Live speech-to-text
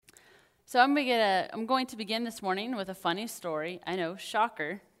So I'm going to begin this morning with a funny story. I know,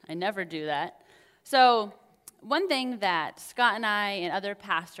 shocker. I never do that. So one thing that Scott and I and other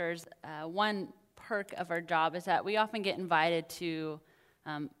pastors, one perk of our job is that we often get invited to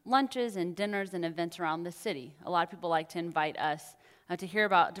lunches and dinners and events around the city. A lot of people like to invite us to hear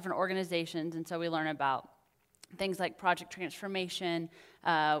about different organizations, and so we learn about things like Project Transformation.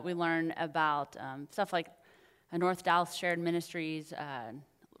 We learn about stuff like North Dallas Shared Ministries,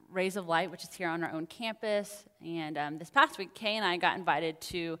 Rays of Light, which is here on our own campus. And this past week, Kay and I got invited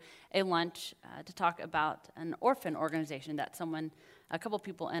to a lunch to talk about an orphan organization that a couple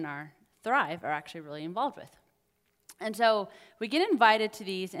people in our Thrive are actually really involved with. And so we get invited to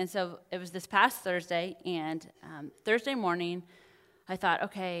these, and so it was this past Thursday, and Thursday morning, I thought,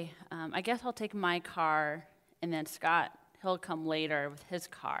 okay, I guess I'll take my car, and then Scott, he'll come later with his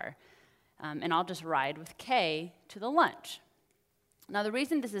car, and I'll just ride with Kay to the lunch. Now, the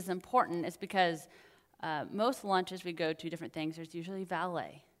reason this is important is because most lunches we go to, different things, there's usually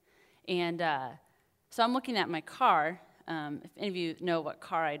valet. And so I'm looking at my car. If any of you know what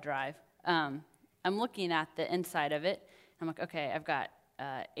car I drive, I'm looking at the inside of it. I'm like, okay, I've got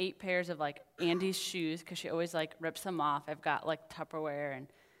 8 pairs of, Andy's shoes, because she always, rips them off. I've got, Tupperware and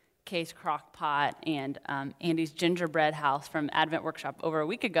Kay's crock pot and Andy's gingerbread house from Advent Workshop over a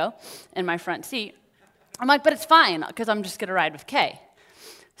week ago in my front seat. I'm like, but it's fine, because I'm just going to ride with Kay.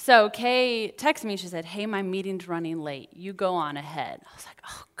 So Kay texted me, she said, hey, my meeting's running late. You go on ahead. I was like,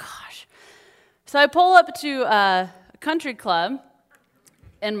 oh, gosh. So I pull up to a country club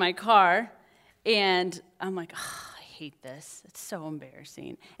in my car, and I'm like, oh, I hate this. It's so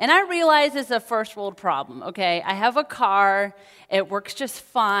embarrassing. And I realize it's a first world problem, okay? I have a car. It works just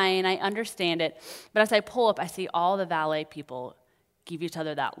fine. I understand it. But as I pull up, I see all the valet people give each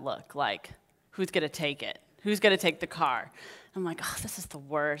other that look, like, who's going to take it? Who's going to take the car? I'm like, oh, this is the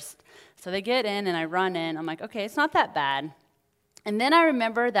worst. So they get in, and I run in. I'm like, okay, it's not that bad. And then I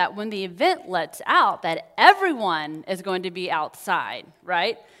remember that when the event lets out, that everyone is going to be outside,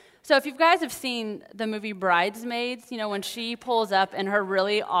 right? So if you guys have seen the movie Bridesmaids, when she pulls up in her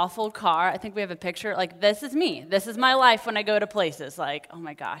really awful car, I think we have a picture, this is me. This is my life when I go to places, oh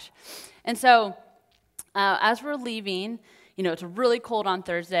my gosh. And so as we're leaving, it's really cold on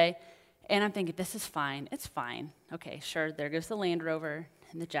Thursday, and I'm thinking, this is fine. It's fine. Okay, sure, there goes the Land Rover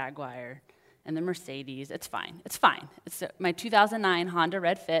and the Jaguar and the Mercedes. It's fine. It's fine. It's my 2009 Honda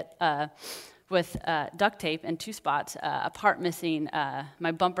Red Fit with duct tape and 2 spots, a part missing.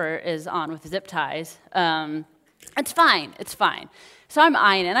 My bumper is on with zip ties. It's fine. It's fine. So I'm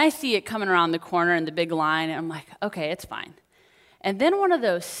eyeing it, and I see it coming around the corner in the big line, and I'm like, okay, it's fine. And then one of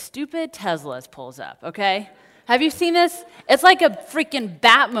those stupid Teslas pulls up, okay? Have you seen this? It's like a freaking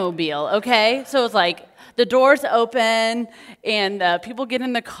Batmobile, okay? So it's the doors open, and people get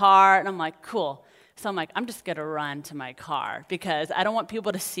in the car, and I'm like, cool. So I'm like, I'm just going to run to my car because I don't want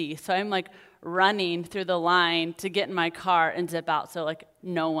people to see. So I'm running through the line to get in my car and zip out so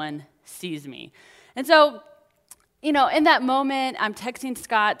no one sees me. And so, in that moment, I'm texting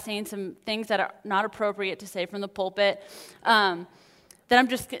Scott saying some things that are not appropriate to say from the pulpit. That I'm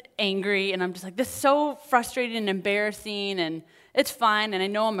just angry, and I'm just this is so frustrating and embarrassing, and it's fine, and I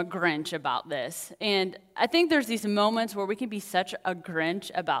know I'm a Grinch about this. And I think there's these moments where we can be such a Grinch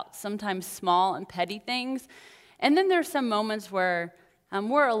about sometimes small and petty things, and then there's some moments where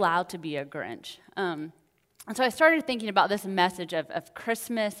we're allowed to be a Grinch. And so I started thinking about this message of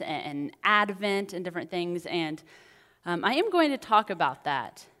Christmas and Advent and different things, and I am going to talk about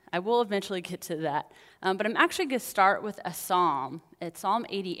that. I will eventually get to that. But I'm actually going to start with a psalm. It's Psalm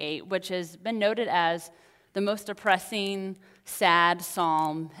 88, which has been noted as the most depressing, sad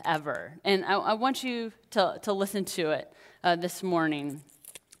psalm ever. And I want you to listen to it this morning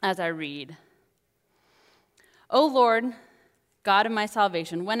as I read. O Lord, God of my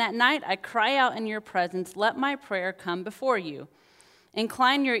salvation, when at night I cry out in your presence, let my prayer come before you.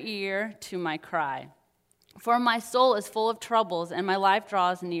 Incline your ear to my cry. For my soul is full of troubles, and my life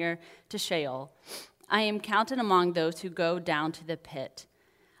draws near to Sheol. I am counted among those who go down to the pit.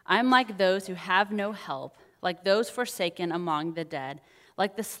 I am like those who have no help, like those forsaken among the dead,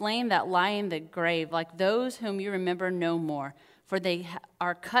 like the slain that lie in the grave, like those whom you remember no more, for they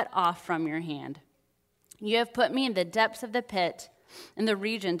are cut off from your hand. You have put me in the depths of the pit, in the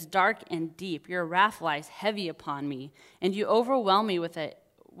regions dark and deep. Your wrath lies heavy upon me, and you overwhelm me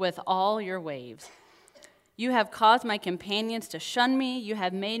with all your waves. You have caused my companions to shun me. You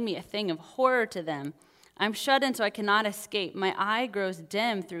have made me a thing of horror to them. I'm shut in so I cannot escape. My eye grows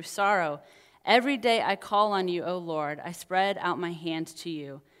dim through sorrow. Every day I call on you, O Lord. I spread out my hands to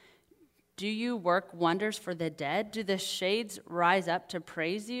you. Do you work wonders for the dead? Do the shades rise up to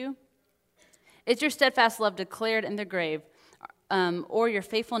praise you? Is your steadfast love declared in the grave, or your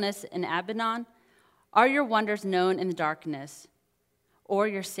faithfulness in Abaddon? Are your wonders known in the darkness, or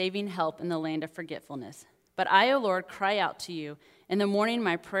your saving help in the land of forgetfulness? But I, O Lord, cry out to you. In the morning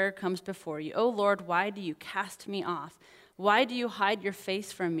my prayer comes before you. O Lord, why do you cast me off? Why do you hide your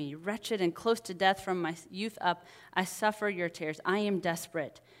face from me? Wretched and close to death from my youth up, I suffer your tears. I am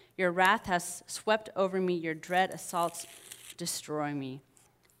desperate. Your wrath has swept over me. Your dread assaults destroy me.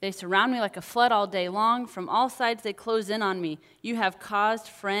 They surround me like a flood all day long. From all sides they close in on me. You have caused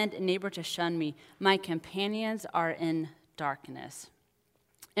friend and neighbor to shun me. My companions are in darkness.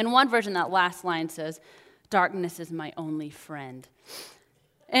 In one version, that last line says, darkness is my only friend.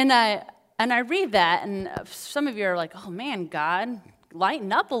 And I read that, and some of you are like, oh man, God,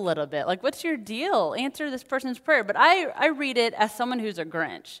 lighten up a little bit. Like, what's your deal? Answer this person's prayer. But I read it as someone who's a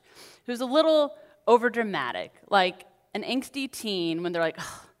Grinch, who's a little overdramatic, like an angsty teen when they're like,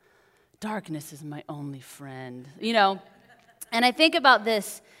 oh, darkness is my only friend, you know? And I think about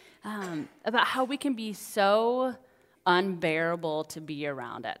this, about how we can be so unbearable to be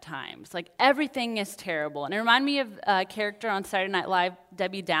around at times. Like, everything is terrible. And it reminded me of a character on Saturday Night Live,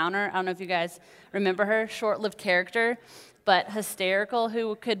 Debbie Downer. I don't know if you guys remember her, short-lived character, but hysterical,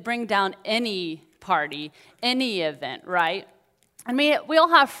 who could bring down any party, any event, right? I mean, we all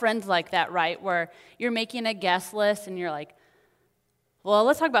have friends like that, right, where you're making a guest list and you're like, well,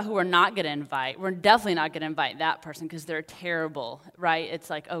 let's talk about who we're not going to invite. We're definitely not going to invite that person because they're terrible, right? It's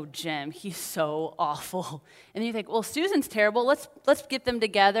like, oh, Jim, he's so awful. And then you think, well, Susan's terrible. Let's get them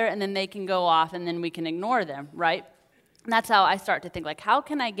together, and then they can go off, and then we can ignore them, right? And that's how I start to think, like, how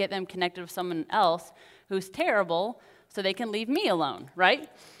can I get them connected with someone else who's terrible so they can leave me alone, right?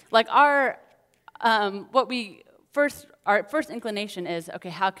 Like, our first inclination is, okay,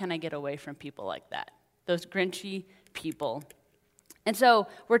 how can I get away from people like that? Those Grinchy people. And so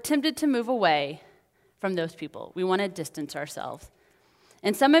we're tempted to move away from those people. We want to distance ourselves.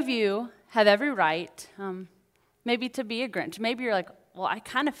 And some of you have every right, maybe to be a Grinch. Maybe you're like, well, I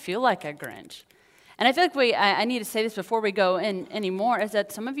kind of feel like a Grinch. And I feel like I need to say this before we go in anymore, is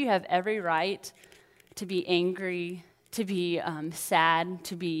that some of you have every right to be angry, to be sad,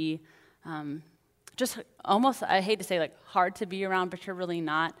 to be just almost, I hate to say, like, hard to be around, but you're really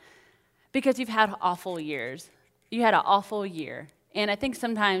not, because you've had awful years. You had an awful year. And I think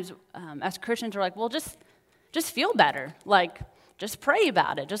sometimes as Christians, we're like, well, just feel better. Like, just pray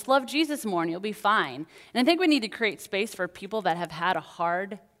about it. Just love Jesus more and you'll be fine. And I think we need to create space for people that have had a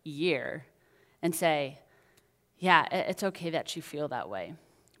hard year and say, yeah, it's okay that you feel that way.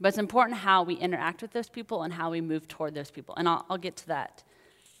 But it's important how we interact with those people and how we move toward those people. And I'll get to that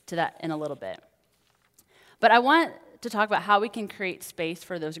in a little bit. But I want to talk about how we can create space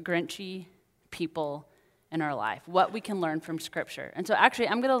for those Grinchy people in our life, what we can learn from Scripture. And so actually,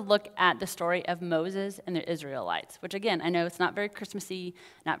 I'm going to look at the story of Moses and the Israelites, which again, I know it's not very Christmassy,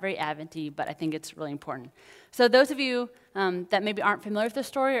 not very Advent-y, but I think it's really important. So those of you that maybe aren't familiar with the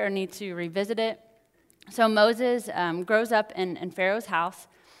story or need to revisit it, so Moses grows up in Pharaoh's house.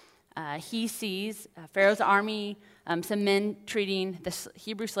 He sees Pharaoh's army, some men treating the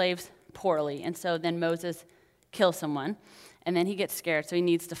Hebrew slaves poorly, and so then Moses kills someone, and then he gets scared, so he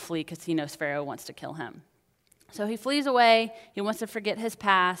needs to flee because he knows Pharaoh wants to kill him. So he flees away, he wants to forget his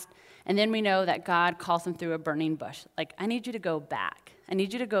past, and then we know that God calls him through a burning bush. Like, I need you to go back. I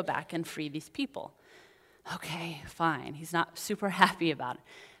need you to go back and free these people. Okay, fine. He's not super happy about it.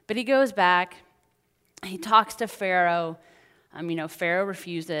 But he goes back, he talks to Pharaoh. Pharaoh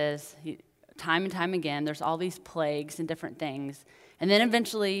refuses time and time again. There's all these plagues and different things. And then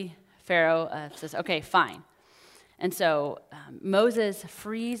eventually Pharaoh says, okay, fine. And so Moses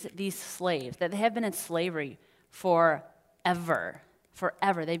frees these slaves that they have been in slavery forever.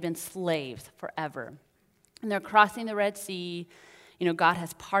 They've been slaves forever. And they're crossing the Red Sea. God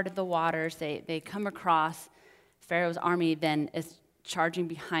has parted the waters. They come across. Pharaoh's army then is charging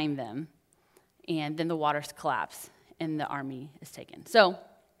behind them. And then the waters collapse and the army is taken. So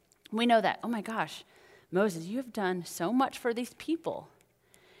we know that, oh my gosh, Moses, you have done so much for these people.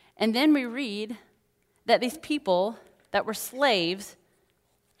 And then we read that these people that were slaves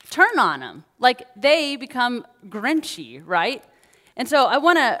turn on them. Like, they become Grinchy, right? And so I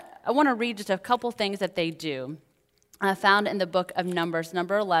want to read just a couple things that they do. Found in the book of Numbers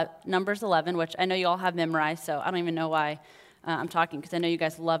 11, which I know you all have memorized, so I don't even know why I'm talking, because I know you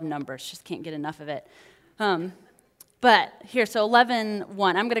guys love Numbers, just can't get enough of it. But here, so 11:1,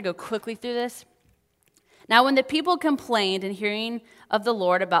 I'm going to go quickly through this. Now, when the people complained in hearing of the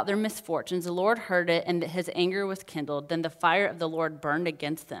Lord about their misfortunes, the Lord heard it, and his anger was kindled. Then the fire of the Lord burned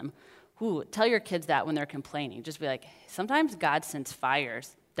against them. Ooh, tell your kids that when they're complaining. Just be like, sometimes God sends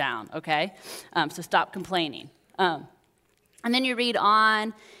fires down, okay? So stop complaining. And then you read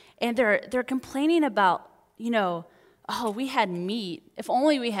on, and they're complaining about, oh, we had meat. If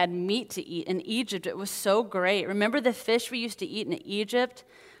only we had meat to eat in Egypt. It was so great. Remember the fish we used to eat in Egypt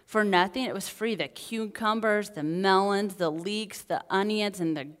for nothing? It was free. The cucumbers, the melons, the leeks, the onions,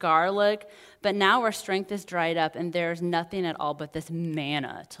 and the garlic. But now our strength is dried up, and there's nothing at all but this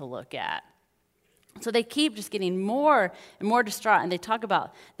manna to look at. So they keep just getting more and more distraught, and they talk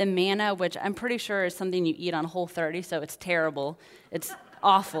about the manna, which I'm pretty sure is something you eat on Whole30, so it's terrible. It's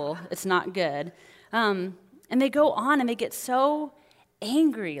awful. It's not good. And they go on, and they get so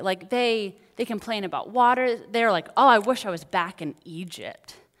angry. Like, they complain about water. They're like, oh, I wish I was back in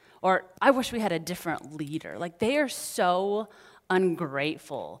Egypt. Or, I wish we had a different leader. Like, they are so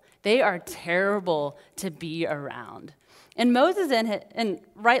ungrateful. They are terrible to be around. And Moses, and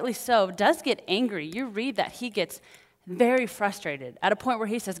rightly so, does get angry. You read that he gets very frustrated at a point where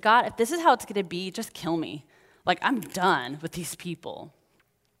he says, God, if this is how it's going to be, just kill me. Like, I'm done with these people.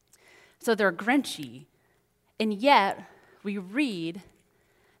 So they're grinchy. And yet, we read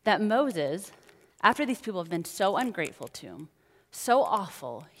that Moses, after these people have been so ungrateful to him, so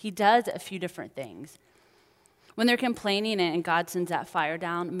awful, he does a few different things. When they're complaining and God sends that fire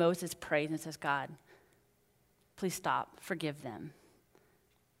down, Moses prays and says, God, please stop, forgive them.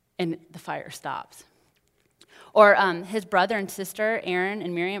 And the fire stops. Or his brother and sister, Aaron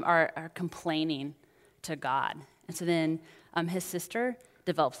and Miriam, are complaining to God. And so then his sister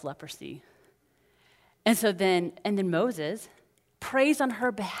develops leprosy. And then Moses prays on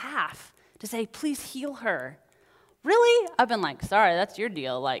her behalf to say, please heal her. Really? I've been like, sorry, that's your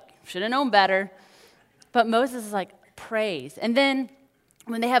deal. Like, should have known better. But Moses is like, praise. And then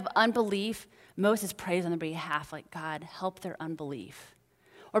when they have unbelief, Moses prays on their behalf, like, God, help their unbelief.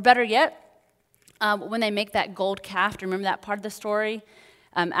 Or better yet, when they make that gold calf, do you remember that part of the story?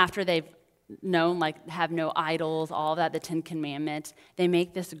 After they've known, like, have no idols, all of that, the 10 Commandments, they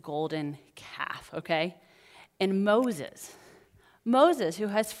make this golden calf, okay? And Moses, who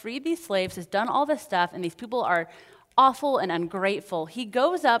has freed these slaves, has done all this stuff, and these people are awful and ungrateful, he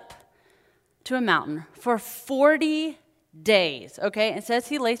goes up to a mountain for 40 days, okay? It says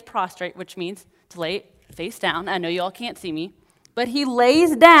he lays prostrate, which means to lay face down. I know you all can't see me. But he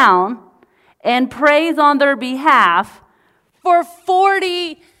lays down and prays on their behalf for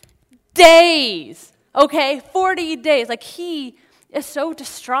 40 days, okay? 40 days. Like, he is so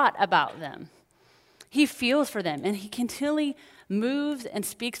distraught about them. He feels for them, and he continually moves and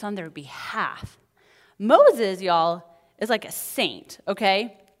speaks on their behalf. Moses, y'all, is like a saint,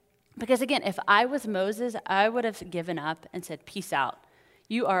 okay? Because again, if I was Moses, I would have given up and said, peace out.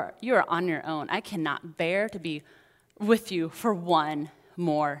 You are on your own. I cannot bear to be with you for one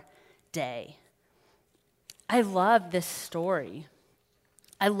more day. I love this story.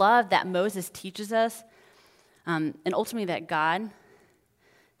 I love that Moses teaches us, and ultimately that God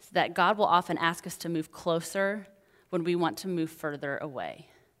will often ask us to move closer when we want to move further away.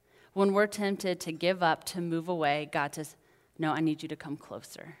 When we're tempted to give up, to move away, God says, no, I need you to come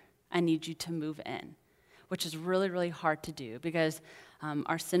closer. I need you to move in, which is really, really hard to do because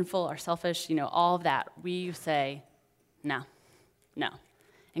our sinful, our selfish, all of that, we say, no.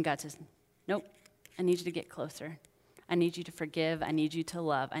 And God says, nope, I need you to get closer. I need you to forgive. I need you to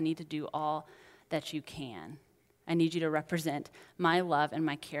love. I need to do all that you can. I need you to represent my love and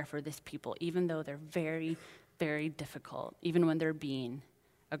my care for this people, even though they're very, very difficult, even when they're being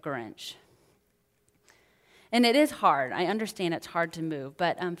a Grinch. And it is hard. I understand it's hard to move.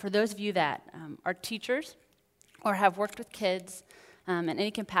 But for those of you that are teachers or have worked with kids in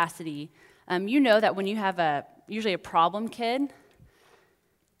any capacity, you know that when you have usually a problem kid,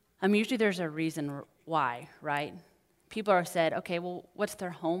 usually there's a reason why, right? People are said, okay, well, what's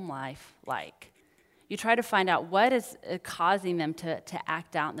their home life like? You try to find out what is causing them to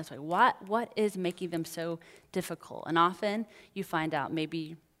act out in this way. What is making them so difficult? And often you find out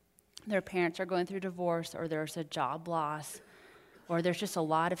maybe their parents are going through divorce, or there's a job loss, or there's just a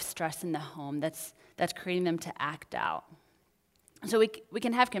lot of stress in the home that's creating them to act out. So we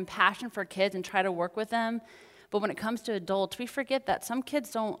can have compassion for kids and try to work with them, but when it comes to adults, we forget that some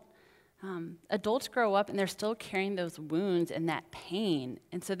kids don't, adults grow up and they're still carrying those wounds and that pain,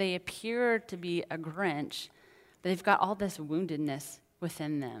 and so they appear to be a Grinch, but they've got all this woundedness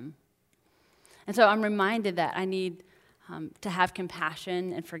within them. And so I'm reminded that I need to have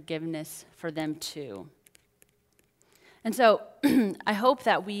compassion and forgiveness for them too. And so I hope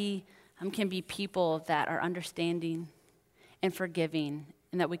that we can be people that are understanding and forgiving,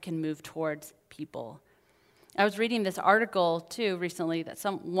 and that we can move towards people. I was reading this article too recently that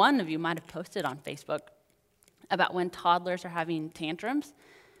one of you might have posted on Facebook about when toddlers are having tantrums.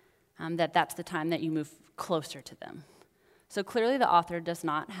 that's the time that you move closer to them. So clearly the author does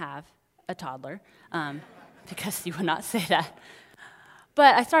not have a toddler, because you would not say that.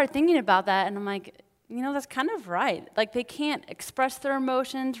 But I started thinking about that, and I'm like, that's kind of right. Like, they can't express their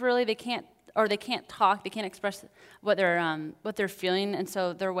emotions, really. They can't talk. They can't express what they're feeling, and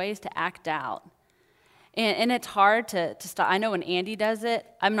so there are ways to act out. And it's hard to stop. I know when Andy does it,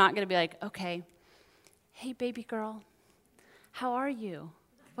 I'm not going to be like, okay, hey, baby girl, how are you?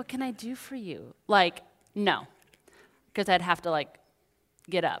 What can I do for you? Like, no, because I'd have to,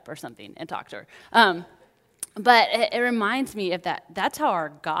 get up or something and talk to her. But it reminds me of that. That's how our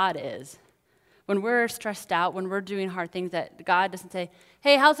God is. When we're stressed out, when we're doing hard things, that God doesn't say,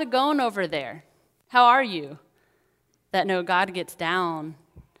 hey, how's it going over there? How are you? That no, God gets down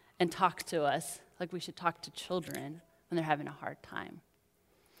and talks to us like we should talk to children when they're having a hard time.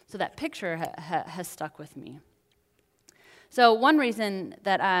 So that picture has stuck with me. So one reason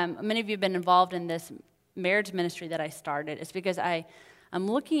that many of you have been involved in this marriage ministry that I started is because I'm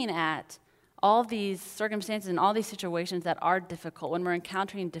looking at all these circumstances and all these situations that are difficult. When we're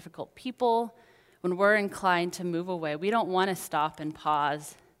encountering difficult people, when we're inclined to move away, we don't want to stop and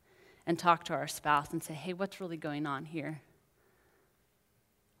pause and talk to our spouse and say, hey, what's really going on here?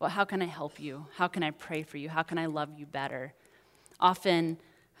 Well, how can I help you? How can I pray for you? How can I love you better? Often,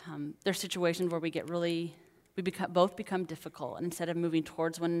 there's situations where both become difficult, and instead of moving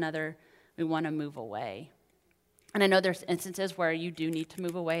towards one another, we want to move away. And I know there's instances where you do need to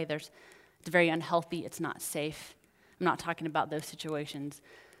move away. It's very unhealthy. It's not safe. I'm not talking about those situations.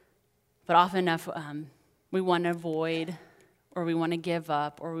 But often enough, we want to avoid, or we want to give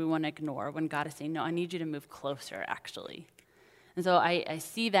up, or we want to ignore when God is saying, no, I need you to move closer, actually. And so I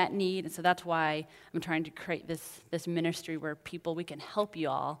see that need, and so that's why I'm trying to create this ministry where we can help you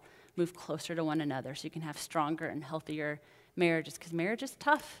all move closer to one another so you can have stronger and healthier marriages, because marriage is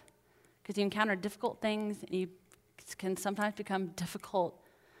tough, because you encounter difficult things, and you can sometimes become difficult.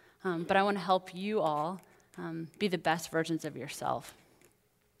 But I want to help you all be the best versions of yourself.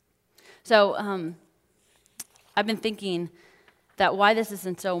 So I've been thinking that why this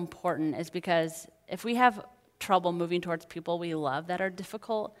isn't so important is because if we have trouble moving towards people we love that are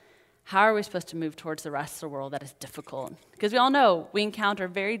difficult, how are we supposed to move towards the rest of the world that is difficult? Because we all know we encounter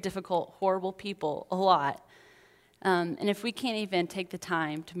very difficult, horrible people a lot. And if we can't even take the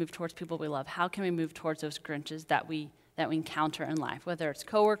time to move towards people we love, how can we move towards those Grinches that we encounter in life, whether it's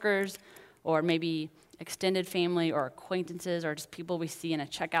coworkers or maybe extended family or acquaintances or just people we see in a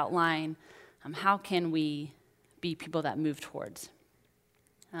checkout line? How can we be people that move towards?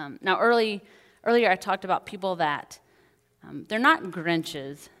 Now, earlier I talked about people that they're not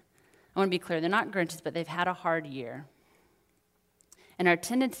Grinches. I want to be clear, they're not Grinches, but they've had a hard year. And our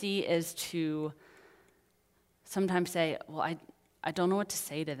tendency is to sometimes say, well, I don't know what to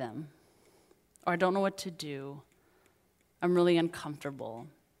say to them, or I don't know what to do. I'm really uncomfortable.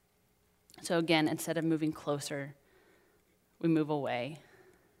 So again, instead of moving closer, we move away.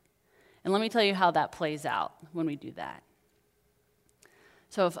 And let me tell you how that plays out when we do that.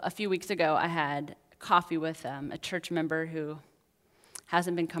 So a few weeks ago, I had coffee with a church member who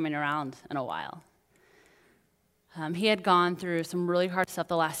hasn't been coming around in a while. He had gone through some really hard stuff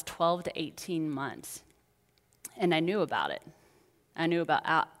the last 12 to 18 months, and I knew about it. I knew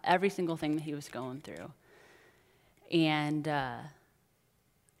about every single thing that he was going through. And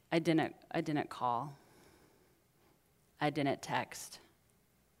I didn't call. I didn't text.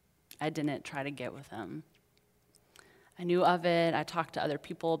 I didn't try to get with him. I knew of it. I talked to other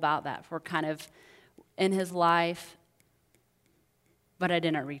people about that were kind of in his life, but I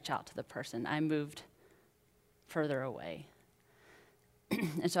didn't reach out to the person. I moved further away.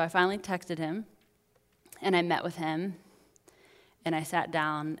 And so I finally texted him, and I met with him, and I sat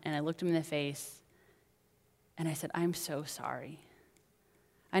down, and I looked him in the face, and I said, I'm so sorry.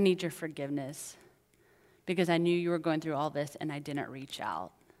 I need your forgiveness because I knew you were going through all this, and I didn't reach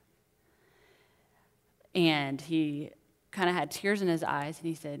out. And he kind of had tears in his eyes, and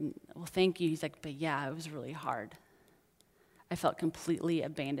he said, well, thank you. He's like, but yeah, it was really hard. I felt completely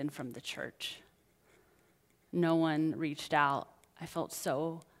abandoned from the church. No one reached out. I felt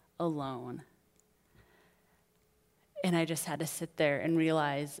so alone. And I just had to sit there and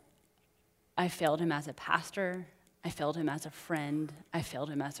realize I failed him as a pastor. I failed him as a friend. I failed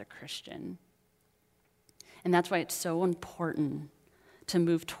him as a Christian. And that's why it's so important to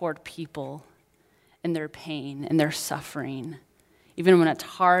move toward people in their pain and their suffering. Even when it's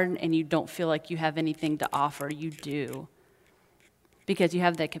hard and you don't feel like you have anything to offer, you do. Because you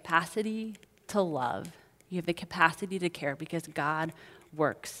have the capacity to love. You have the capacity to care because God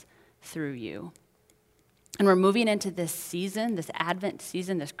works through you. And we're moving into this season, this Advent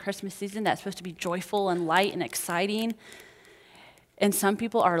season, this Christmas season that's supposed to be joyful and light and exciting. And some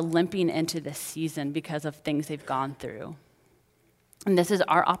people are limping into this season because of things they've gone through. And this is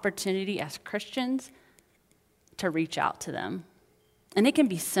our opportunity as Christians to reach out to them. And it can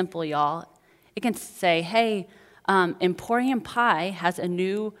be simple, y'all. It can say, hey, Emporium Pie has a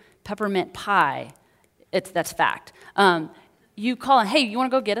new peppermint pie. That's fact. You call and, hey, you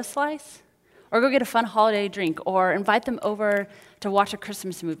want to go get a slice? Or go get a fun holiday drink, or invite them over to watch a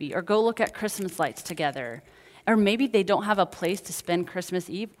Christmas movie, or go look at Christmas lights together. Or maybe they don't have a place to spend Christmas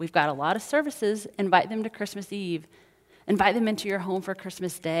Eve. We've got a lot of services. Invite them to Christmas Eve. Invite them into your home for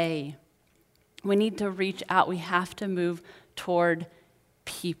Christmas Day. We need to reach out. We have to move toward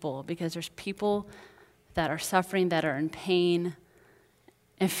people, because there's people that are suffering, that are in pain,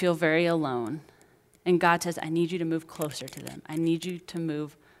 and feel very alone. And God says, I need you to move closer to them. I need you to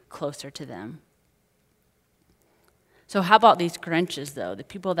move closer to them. So how about these Grinches, though, the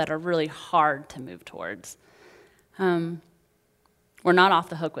people that are really hard to move towards? We're not off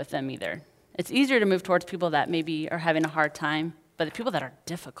the hook with them either. It's easier to move towards people that maybe are having a hard time, but the people that are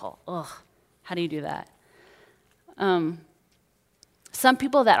difficult, how do you do that? Some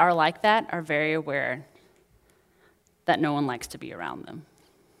people that are like that are very aware that no one likes to be around them.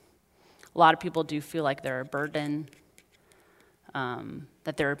 A lot of people do feel like they're a burden,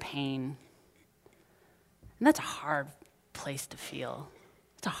 that they're a pain. And that's a hard place to feel.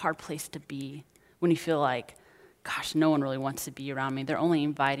 It's a hard place to be when you feel like, gosh, no one really wants to be around me. They're only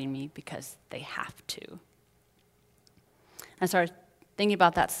inviting me because they have to. I started thinking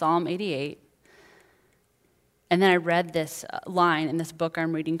about that Psalm 88. And then I read this line in this book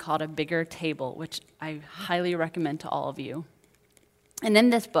I'm reading called A Bigger Table, which I highly recommend to all of you. And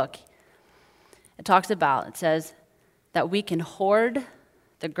in this book, it says that we can hoard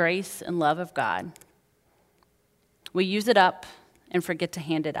the grace and love of God. We use it up and forget to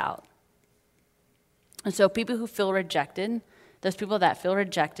hand it out. And so people who feel rejected, those people that feel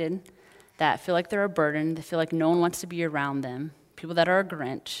rejected, that feel like they're a burden, that feel like no one wants to be around them, people that are a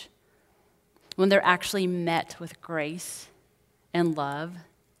Grinch, when they're actually met with grace and love,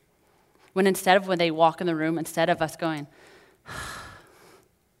 when they walk in the room, instead of us going,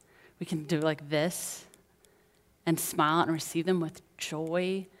 we can do like this and smile and receive them with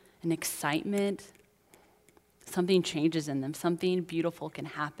joy and excitement, something changes in them. Something beautiful can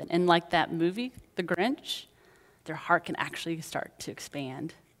happen. And like that movie, The Grinch, their heart can actually start to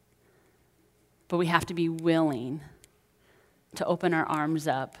expand. But we have to be willing to open our arms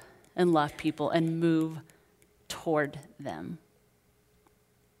up and love people and move toward them.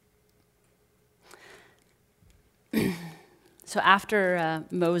 So after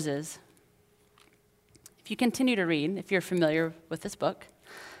Moses, if you continue to read, if you're familiar with this book,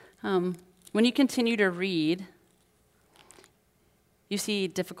 when you continue to read, you see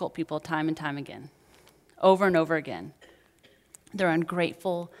difficult people time and time again, over and over again. They're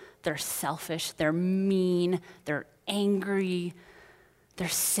ungrateful, they're selfish, they're mean, they're angry, they're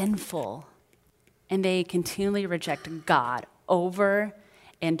sinful, and they continually reject God over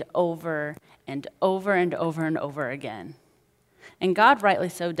and over and over and over and over again. And God, rightly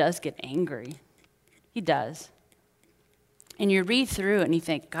so, does get angry. He does. And you read through it and you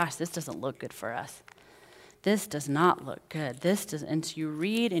think, gosh, this doesn't look good for us. This does not look good. And so you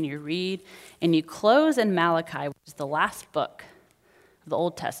read and you read, and you close in Malachi, which is the last book of the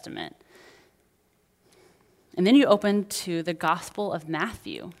Old Testament. And then you open to the Gospel of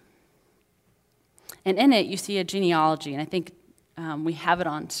Matthew. And in it, you see a genealogy, and I think we have it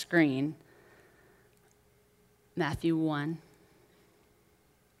on screen. Matthew 1.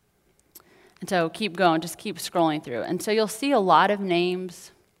 And so keep going, just keep scrolling through. And so you'll see a lot of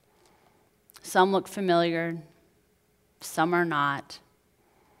names. Some look familiar, some are not.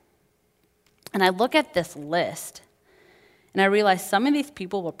 And I look at this list, and I realize some of these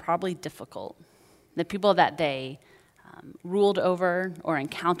people were probably difficult. The people that they ruled over or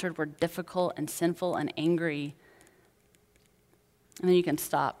encountered were difficult and sinful and angry. And then you can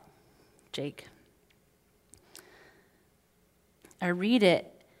stop, Jake. I read it,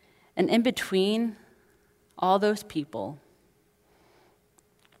 and in between all those people,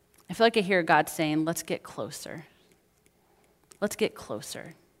 I feel like I hear God saying, let's get closer. Let's get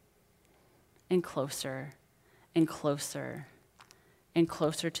closer and closer and closer and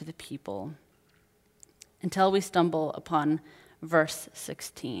closer to the people until we stumble upon verse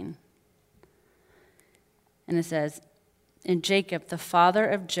 16. And it says, and Jacob, the father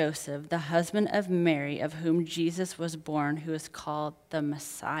of Joseph, the husband of Mary, of whom Jesus was born, who is called the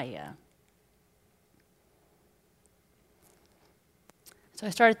Messiah. So I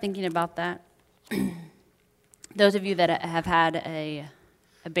started thinking about that. Those of you that have had a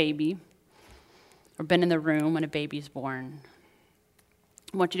baby or been in the room when a baby's born,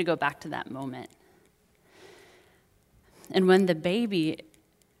 I want you to go back to that moment. And when the baby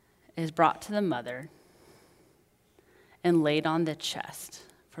is brought to the mother and laid on the chest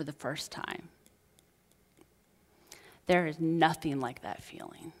for the first time, there is nothing like that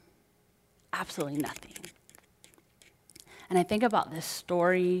feeling. Absolutely nothing. And I think about this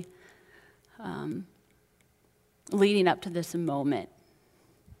story leading up to this moment,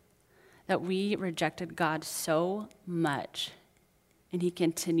 that we rejected God so much, and he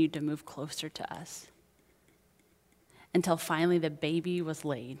continued to move closer to us until finally the baby was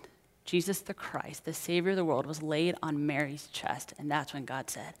laid. Jesus the Christ, the Savior of the world, was laid on Mary's chest, and that's when God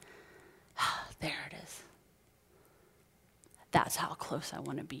said, there it is. That's how close I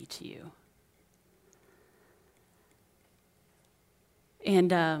want to be to you.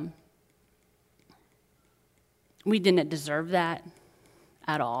 And we didn't deserve that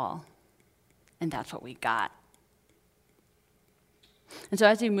at all. And that's what we got. And so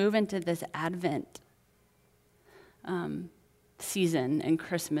as we move into this Advent season and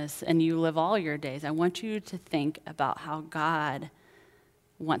Christmas, and you live all your days, I want you to think about how God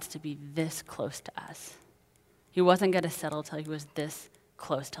wants to be this close to us. He wasn't going to settle till he was this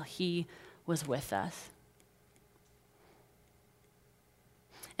close, till he was with us.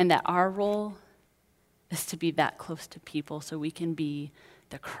 And that our role is to be that close to people so we can be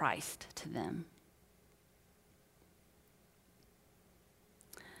the Christ to them.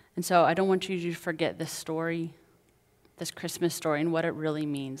 And so I don't want you to forget this story, this Christmas story, and what it really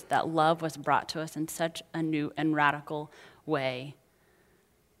means, that love was brought to us in such a new and radical way,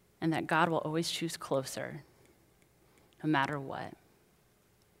 and that God will always choose closer, no matter what.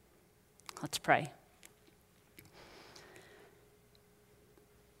 Let's pray.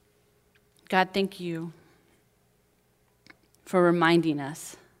 God, thank you for reminding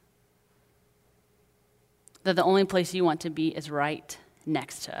us that the only place you want to be is right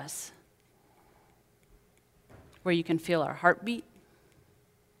next to us, where you can feel our heartbeat,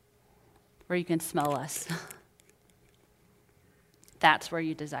 where you can smell us. That's where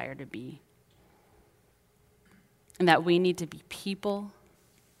you desire to be. And that we need to be people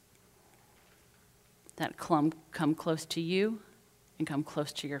that come close to you and come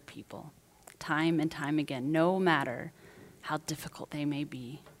close to your people, time and time again, no matter how difficult they may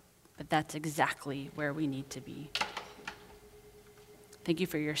be. But that's exactly where we need to be. Thank you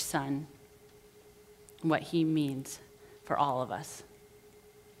for your Son and what he means for all of us.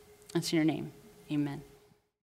 That's in your name. Amen.